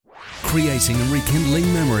creating and rekindling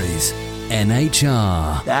memories.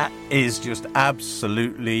 NHR. That is just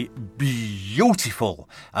absolutely beautiful.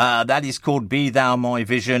 That is called Be Thou My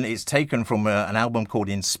Vision. It's taken from an album called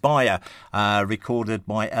Inspire, recorded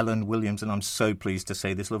by Ellen Williams. And I'm so pleased to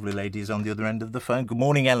say this lovely lady is on the other end of the phone. Good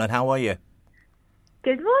morning, Ellen. How are you?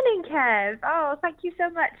 Good morning, Kev. Oh, thank you so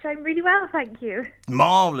much. I'm really well, thank you.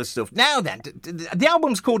 Marvellous stuff. Now then, the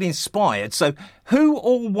album's called Inspired. So who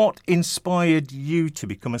or what inspired you to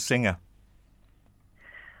become a singer?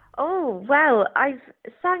 Oh, well, I've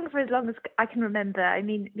sang for as long as I can remember. I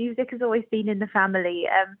mean, music has always been in the family.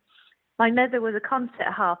 My mother was a concert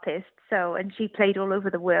harpist, and she played all over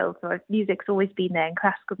the world, so music's always been there, and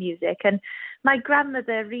classical music. And my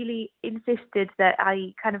grandmother really insisted that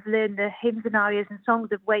I kind of learn the hymns and arias and songs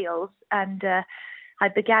of Wales, and I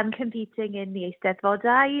began competing in the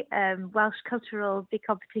Eisteddfodau, Welsh cultural big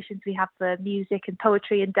competitions we have for music and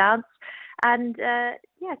poetry and dance. And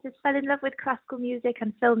just fell in love with classical music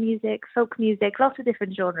and film music, folk music, lots of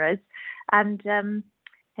different genres, and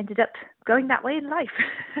ended up going that way in life.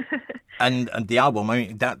 and the album, I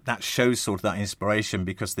mean, that shows sort of that inspiration,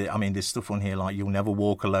 because there's stuff on here like You'll Never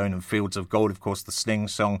Walk Alone and Fields of Gold, of course, the Sting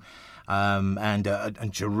song, and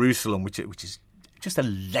Jerusalem, which is just a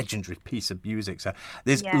legendary piece of music. So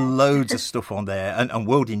there's loads of stuff on there, and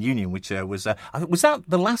World in Union, which was that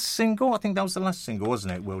the last single? I think that was the last single,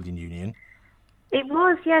 wasn't it? World in Union. It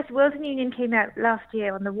was, yes. World in Union came out last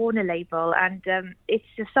year on the Warner label, and it's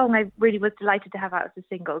a song I really was delighted to have out as a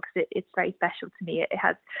single, because it's very special to me. It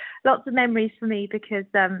has lots of memories for me, because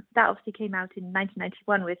that obviously came out in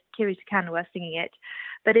 1991 with Kiri Takanawa singing it.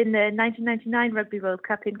 But in the 1999 Rugby World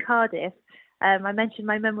Cup in Cardiff, I mentioned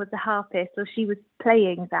my mum was a harpist, so she was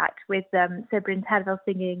playing that with Sir Bryn Terfel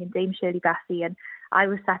singing and Dame Shirley Bassey, and I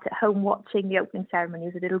was sat at home watching the opening ceremony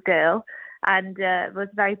as a little girl, and was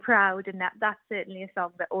very proud, and that's certainly a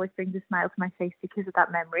song that always brings a smile to my face because of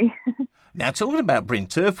that memory. Now, talking about Bryn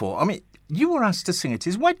Terfel, I mean, you were asked to sing at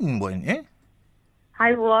his wedding, weren't you?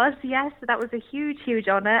 I was, yes. That was a huge, huge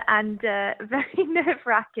honour, and very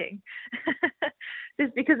nerve-wracking.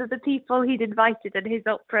 Just because of the people he'd invited and his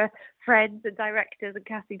opera friends and directors and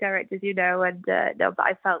casting directors, but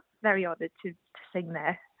I felt very honoured to sing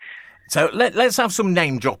there. So let's have some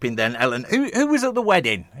name dropping then, Ellen. Who was at the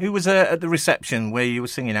wedding? Who was at the reception where you were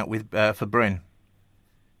singing out with for Bryn?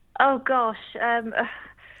 Oh gosh,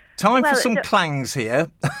 time for some clangs here.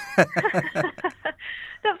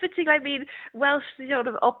 Not particularly. I mean, Welsh sort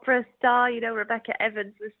of opera star, Rebecca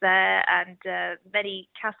Evans was there, and many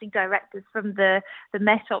casting directors from the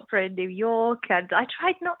Met Opera in New York, and I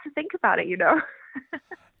tried not to think about it,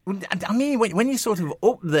 I mean, when you're sort of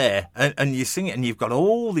up there and you sing it and you've got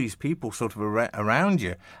all these people sort of around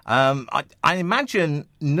you, I imagine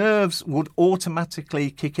nerves would automatically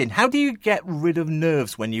kick in. How do you get rid of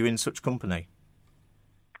nerves when you're in such company?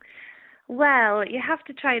 Well, you have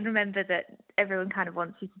to try and remember that everyone kind of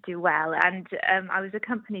wants you to do well. And I was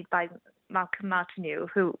accompanied by Malcolm Martineau,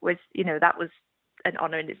 who was, that was an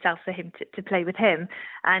honour in itself for him to play with him.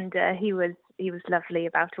 And he was lovely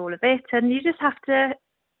about all of it. And you just have to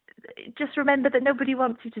just remember that nobody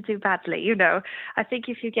wants you to do badly. I think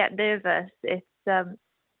if you get nervous,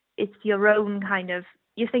 it's your own kind of,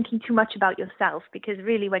 you're thinking too much about yourself, because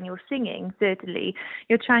really when you're singing, certainly,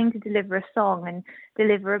 you're trying to deliver a song and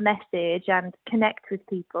deliver a message and connect with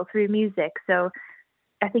people through music. So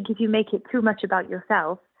I think if you make it too much about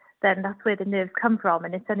yourself, then that's where the nerves come from,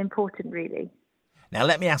 and it's unimportant, really. Now,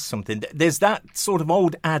 let me ask something. There's that sort of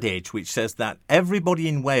old adage which says that everybody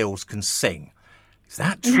in Wales can sing. Is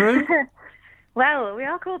that true? Well, we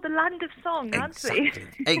are called the land of song, aren't we?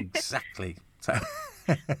 Exactly. So,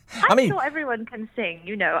 I thought everyone can sing,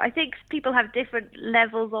 I think people have different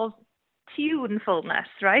levels of tunefulness,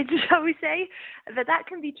 right, shall we say? But that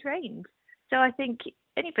can be trained. So I think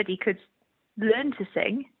anybody could learn to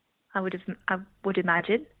sing, I would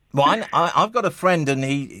imagine. Well, I've got a friend, and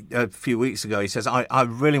he a few weeks ago he says I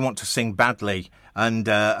really want to sing badly, and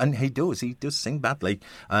he does sing badly.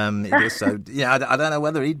 He does, so yeah, I don't know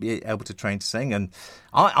whether he'd be able to train to sing. And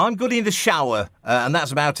I'm good in the shower, and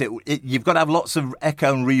that's about it. You've got to have lots of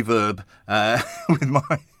echo and reverb with my.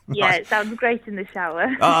 Yeah, it sounds great in the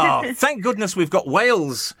shower. Oh, thank goodness we've got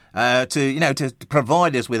Wales to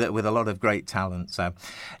provide us with a lot of great talent. So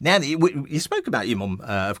now you spoke about your mum,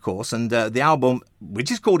 of course, and the album,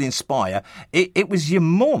 which is called Inspire. It was your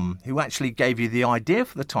mum who actually gave you the idea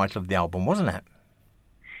for the title of the album, wasn't it?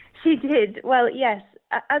 She did. Well, yes.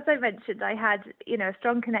 As I mentioned, I had a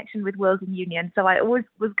strong connection with World in Union, so I always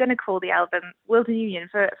was going to call the album World in Union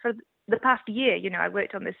for the past year. I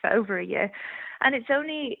worked on this for over a year. And it's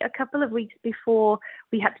only a couple of weeks before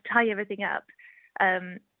we had to tie everything up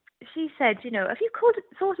she said, have you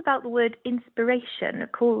thought about the word inspiration,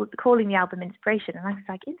 calling the album Inspiration? And I was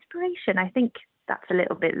like, inspiration? I think that's a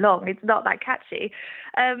little bit long. It's not that catchy.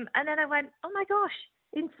 And then I went, oh my gosh,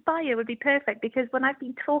 Inspire would be perfect, because when I've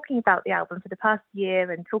been talking about the album for the past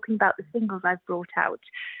year and talking about the singles I've brought out,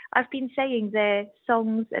 I've been saying they're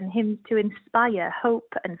songs and hymns to inspire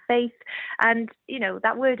hope and faith. And,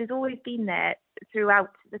 that word has always been there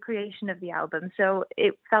throughout the creation of the album. So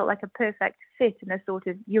it felt like a perfect fit and a sort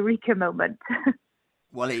of eureka moment.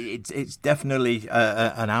 Well, it's definitely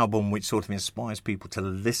an album which sort of inspires people to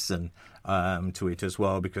listen to it as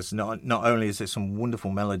well, because not only is there some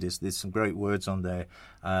wonderful melodies, there's some great words on there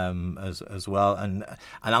as well. And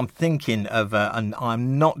I'm thinking of, and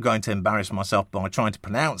I'm not going to embarrass myself by trying to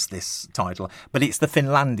pronounce this title, but it's the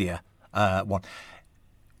Finlandia one.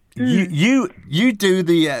 You do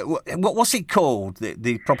the what's it called,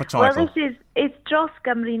 the proper title? Well, it's Dros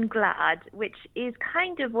Gymru'n Glad, which is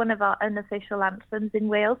kind of one of our unofficial anthems in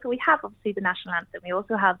Wales. So we have obviously the national anthem. We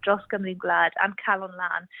also have Dros Gymru'n Glad and Calon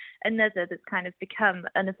Lan, another that's kind of become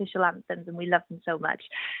unofficial anthems, and we love them so much.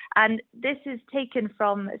 And this is taken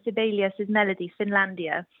from Sibelius's melody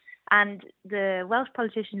Finlandia. And the Welsh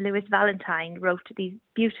politician Lewis Valentine wrote these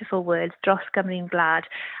beautiful words, Dros Gymru'n Glad.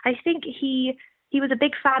 I think he was a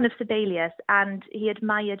big fan of Sibelius, and he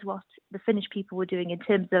admired what the Finnish people were doing in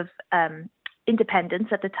terms of independence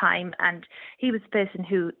at the time. And he was the person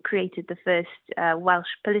who created the first Welsh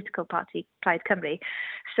political party, Plaid Cymru.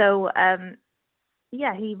 So,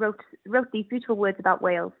 he wrote these beautiful words about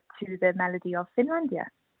Wales to the melody of Finlandia.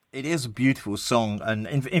 It is a beautiful song, and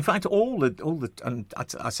in fact, all the and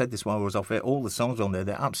I said this while I was off it. All the songs on there,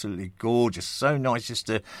 they're absolutely gorgeous. So nice just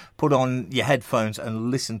to put on your headphones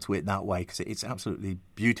and listen to it that way, because it's absolutely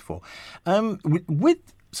beautiful.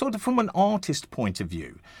 With sort of from an artist point of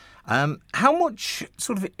view, how much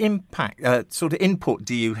sort of impact, sort of input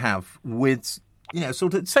do you have with?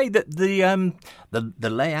 Sort of say that the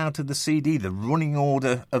layout of the CD, the running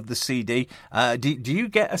order of the CD. Do you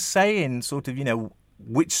get a say in sort of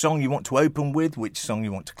which song you want to open with, which song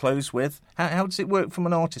you want to close with? How does it work from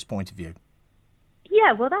an artist's point of view?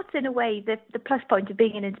 Yeah, well, that's in a way the plus point of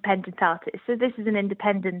being an independent artist. So this is an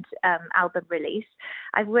independent album release.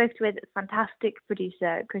 I've worked with a fantastic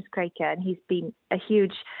producer, Chris Craker, and he's been a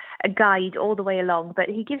huge guide all the way along. But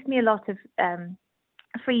he gives me a lot of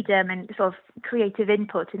freedom and sort of creative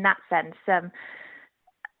input in that sense.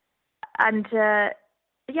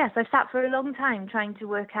 Yes, I've sat for a long time trying to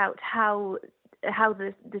work out how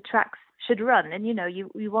the tracks should run. And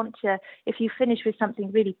you want to, if you finish with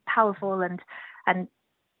something really powerful and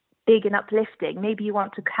big and uplifting, maybe you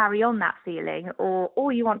want to carry on that feeling,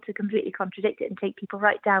 or you want to completely contradict it and take people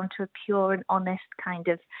right down to a pure and honest kind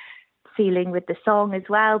of feeling with the song as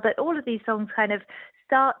well. But all of these songs kind of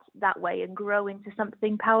start that way and grow into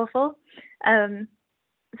something powerful.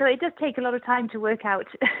 So it does take a lot of time to work out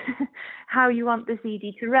how you want the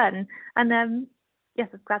CD to run. And yes,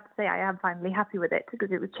 I'm glad to say I am finally happy with it,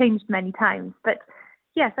 because it was changed many times. But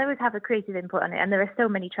yes, I would have a creative input on it, and there are so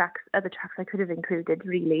many other tracks I could have included,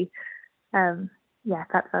 really.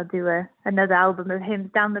 Perhaps I'll do another album of hymns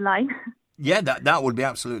down the line. Yeah, that would be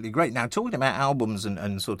absolutely great. Now, talking about albums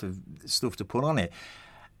and sort of stuff to put on it,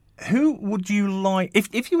 who would you like,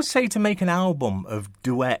 if you were, say, to make an album of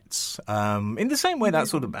duets, in the same way that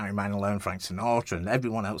sort of Barry Manilow and Frank Sinatra and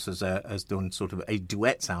everyone else has done sort of a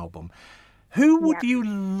duets album, who would you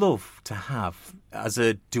love to have as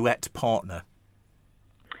a duet partner?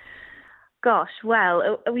 Gosh,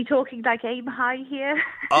 well, are we talking like aim high here?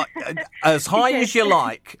 As high as you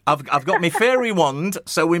like. I've got my fairy wand,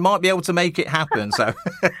 so we might be able to make it happen. So,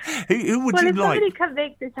 who would you like? Well, if somebody can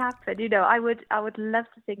make this happen, I would love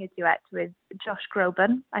to sing a duet with Josh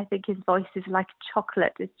Groban. I think his voice is like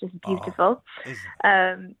chocolate. It's just beautiful.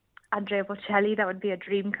 Andrea Bocelli, that would be a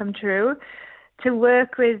dream come true. To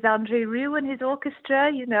work with Andre Rieu and his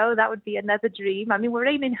orchestra, that would be another dream. I mean, we're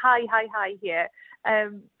aiming high here. I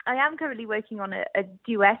am currently working on a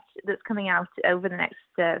duet that's coming out over the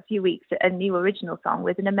next few weeks, a new original song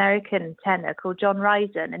with an American tenor called John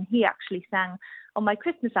Risen, and he actually sang on my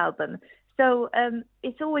Christmas album. So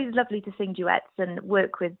it's always lovely to sing duets and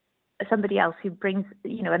work with somebody else who brings,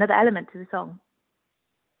 another element to the song.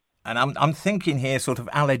 And I'm thinking here sort of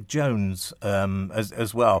Aled Jones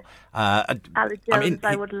as well. Aled Jones,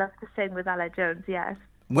 I would love to sing with Aled Jones, yes.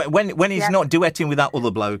 When he's not duetting with that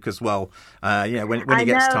other bloke as well, when he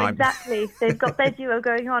gets time. Exactly. They've got their duo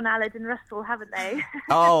going on, Aled and Russell, haven't they?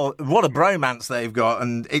 Oh, what a bromance they've got,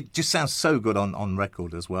 and it just sounds so good on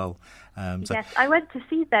record as well. Yes, I went to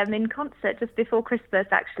see them in concert just before Christmas,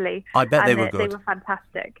 actually. I bet they were good. They were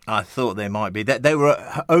fantastic. I thought they might be. They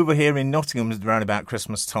were over here in Nottingham around about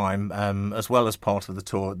Christmas time, as well as part of the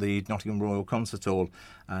tour, the Nottingham Royal Concert Hall,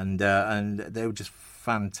 and they were just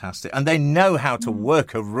fantastic. And they know how to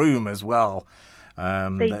work a room as well.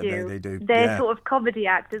 They do. Their sort of comedy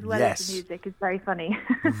act as well as the music is very funny.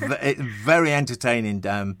 Very entertaining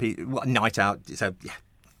night out. So, yeah.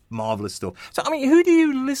 Marvellous stuff. So, I mean, who do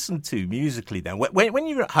you listen to musically then? When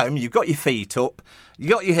you're at home, you've got your feet up, you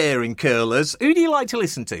got your hair in curlers. Who do you like to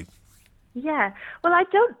listen to? Yeah, well,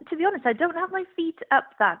 to be honest, I don't have my feet up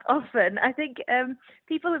that often. I think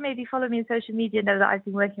people who maybe follow me on social media know that I've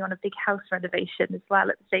been working on a big house renovation as well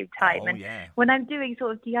at the same time. When I'm doing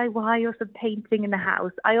sort of DIY or some painting in the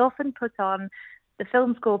house, I often put on the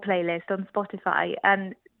film score playlist on Spotify,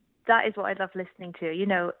 and that is what I love listening to. You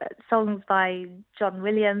know, songs by John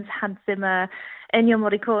Williams, Hans Zimmer, Ennio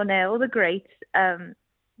Morricone, all the greats.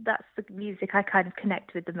 That's the music I kind of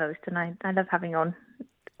connect with the most, and I love having on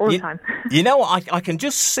all the time. You know what? I can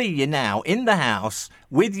just see you now in the house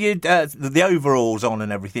with your the overalls on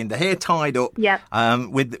and everything, the hair tied up,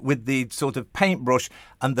 with the sort of paintbrush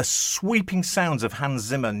and the sweeping sounds of Hans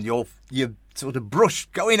Zimmer and your sort of brush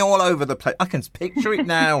going all over the place. I can picture it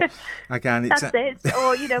now. I can. That's it.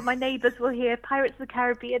 Or, my neighbours will hear Pirates of the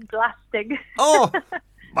Caribbean blasting. Oh,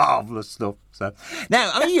 marvellous stuff. So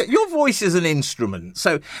now, I mean, your voice is an instrument.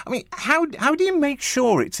 So, I mean, how do you make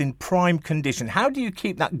sure it's in prime condition? How do you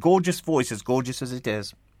keep that gorgeous voice as gorgeous as it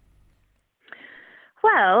is?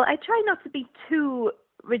 Well, I try not to be too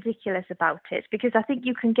ridiculous about it, because I think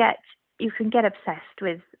you can get obsessed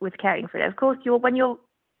with caring for it. Of course, when your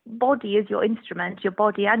body is your instrument, your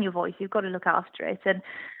body and your voice, you've got to look after it. And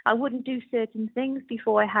I wouldn't do certain things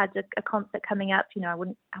before I had a concert coming up. I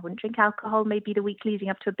wouldn't drink alcohol maybe the week leading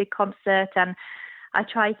up to a big concert, and I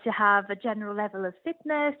try to have a general level of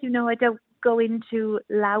fitness. I don't go into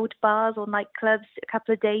loud bars or nightclubs a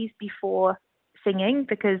couple of days before singing,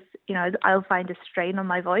 because I'll find a strain on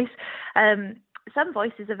my voice. Some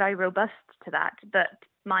voices are very robust to that, but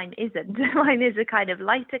mine isn't. Mine is a kind of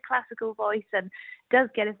lighter classical voice and does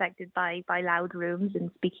get affected by loud rooms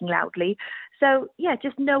and speaking loudly. So, yeah,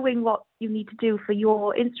 just knowing what you need to do for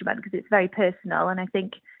your instrument, because it's very personal. And I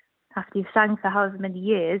think after you've sang for however many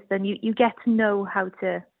years, then you get to know how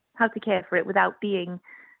to care for it without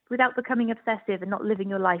becoming obsessive and not living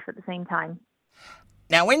your life at the same time.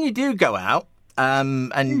 Now, when you do go out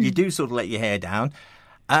and you do sort of let your hair down,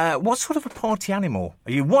 what sort of a party animal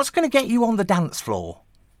are you? What's going to get you on the dance floor?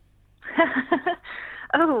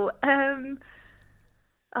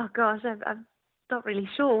 Oh gosh, I'm not really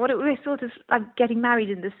sure. I'm getting married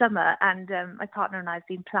in the summer, and my partner and I have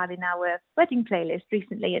been planning our wedding playlist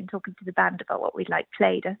recently and talking to the band about what we'd like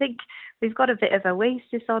played. I think we've got a bit of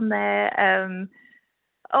Oasis on there.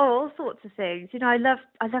 All sorts of things. I love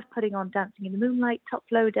putting on Dancing in the Moonlight, Top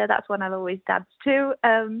Loader. That's one I'll always dance to.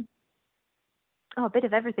 A bit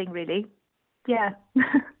of everything, really. Yeah.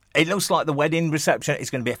 It looks like the wedding reception is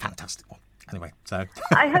going to be a fantastic one. Anyway, so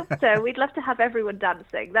I hope so. We'd love to have everyone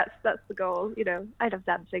dancing. That's the goal. I love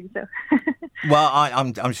dancing. So. Well,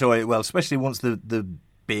 I'm sure it will, especially once the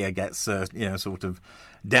beer gets sort of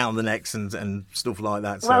down the necks and stuff like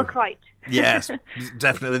that. So, well, quite. Yes,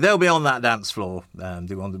 definitely. They'll be on that dance floor.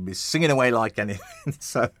 They want to be singing away like anything.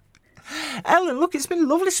 So. Ellen, look, it's been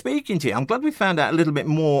lovely speaking to you. I'm glad we found out a little bit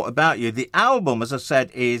more about you. The album, as I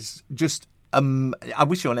said, is just... I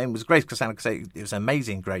wish your name was Grace, because I could say it was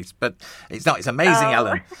amazing, Grace, but it's not. It's amazing,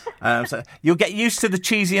 Ellen. So you'll get used to the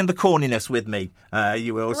cheesy and the corniness with me.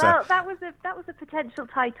 You will. Well, that was a potential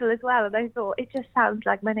title as well, and I thought it just sounds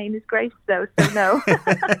like my name is Grace, though. So no.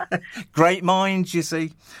 Great minds, you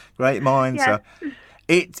see. Great minds. Yeah.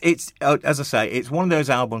 It's as I say, it's one of those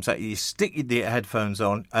albums that you stick your headphones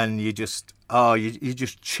on and you just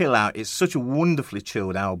chill out. It's such a wonderfully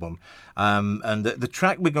chilled album. And the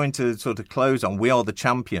track we're going to sort of close on, We Are the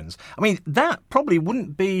Champions. I mean, that probably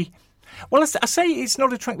wouldn't be... Well, I say it's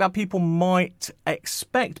not a track that people might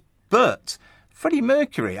expect, but... Freddie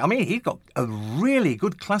Mercury, I mean, he's got a really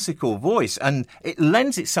good classical voice, and it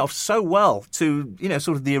lends itself so well to,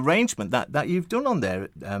 sort of the arrangement that you've done on there.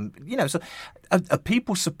 So are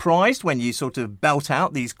people surprised when you sort of belt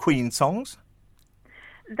out these Queen songs?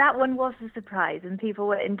 that one was a surprise, and people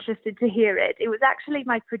were interested to hear it. It was actually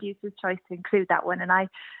my producer's choice to include that one, and I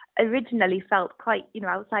originally felt quite,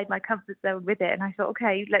 outside my comfort zone with it, and I thought,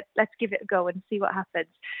 okay, let's give it a go and see what happens.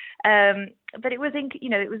 But it was,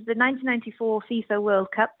 it was the 1994 FIFA World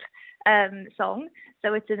Cup song,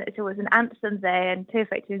 so it was an anthem there and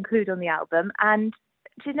perfect to include on the album. And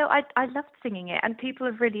I loved singing it, and people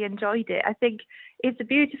have really enjoyed it. I think it's a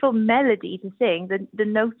beautiful melody to sing. The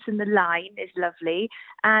notes and the line is lovely,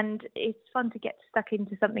 and it's fun to get stuck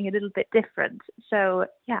into something a little bit different. So,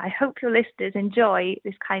 yeah, I hope your listeners enjoy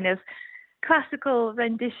this kind of classical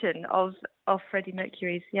rendition of Freddie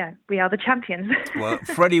Mercury's We Are the Champions. Well,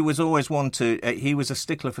 Freddie was always one he was a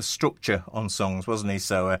stickler for structure on songs, wasn't he?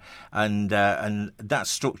 So and that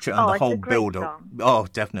structure and the whole build up. Oh,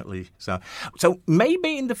 definitely. So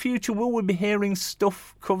maybe in the future will we be hearing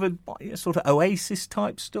stuff covered by sort of Oasis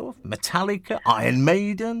type stuff, Metallica, Iron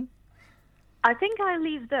Maiden. I think I'll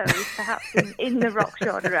leave those perhaps in the rock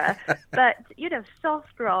genre. But,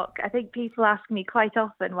 soft rock, I think people ask me quite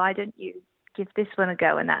often, why don't you give this one a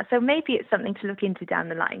go and that? So maybe it's something to look into down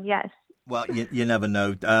the line, yes. Well, you never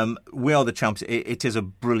know. We Are the Champs. It is a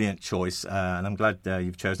brilliant choice, and I'm glad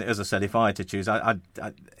you've chosen it. As I said, if I had to choose,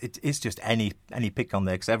 it's just any pick on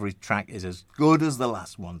there, because every track is as good as the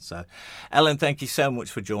last one. So, Ellen, thank you so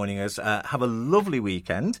much for joining us. Have a lovely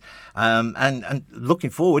weekend, and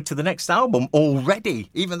looking forward to the next album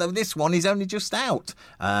already, even though this one is only just out.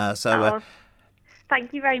 Thank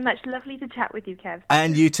you very much. Lovely to chat with you, Kev.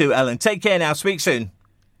 And you too, Ellen. Take care now. Speak soon.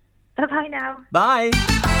 Bye-bye now. Bye.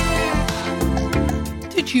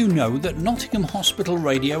 Did you know that Nottingham Hospital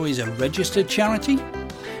Radio is a registered charity?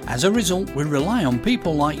 As a result, we rely on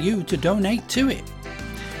people like you to donate to it.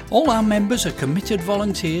 All our members are committed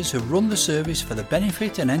volunteers who run the service for the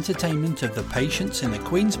benefit and entertainment of the patients in the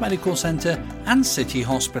Queen's Medical Centre and City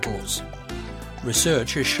Hospitals.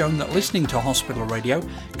 Research has shown that listening to hospital radio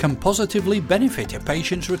can positively benefit a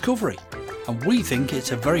patient's recovery, and we think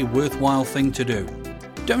it's a very worthwhile thing to do.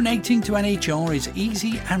 Donating to NHR is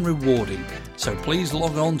easy and rewarding, so please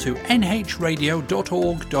log on to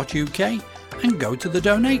nhradio.org.uk and go to the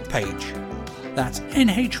donate page. That's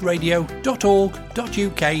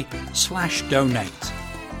nhradio.org.uk/donate.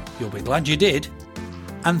 You'll be glad you did,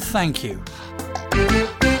 and thank you.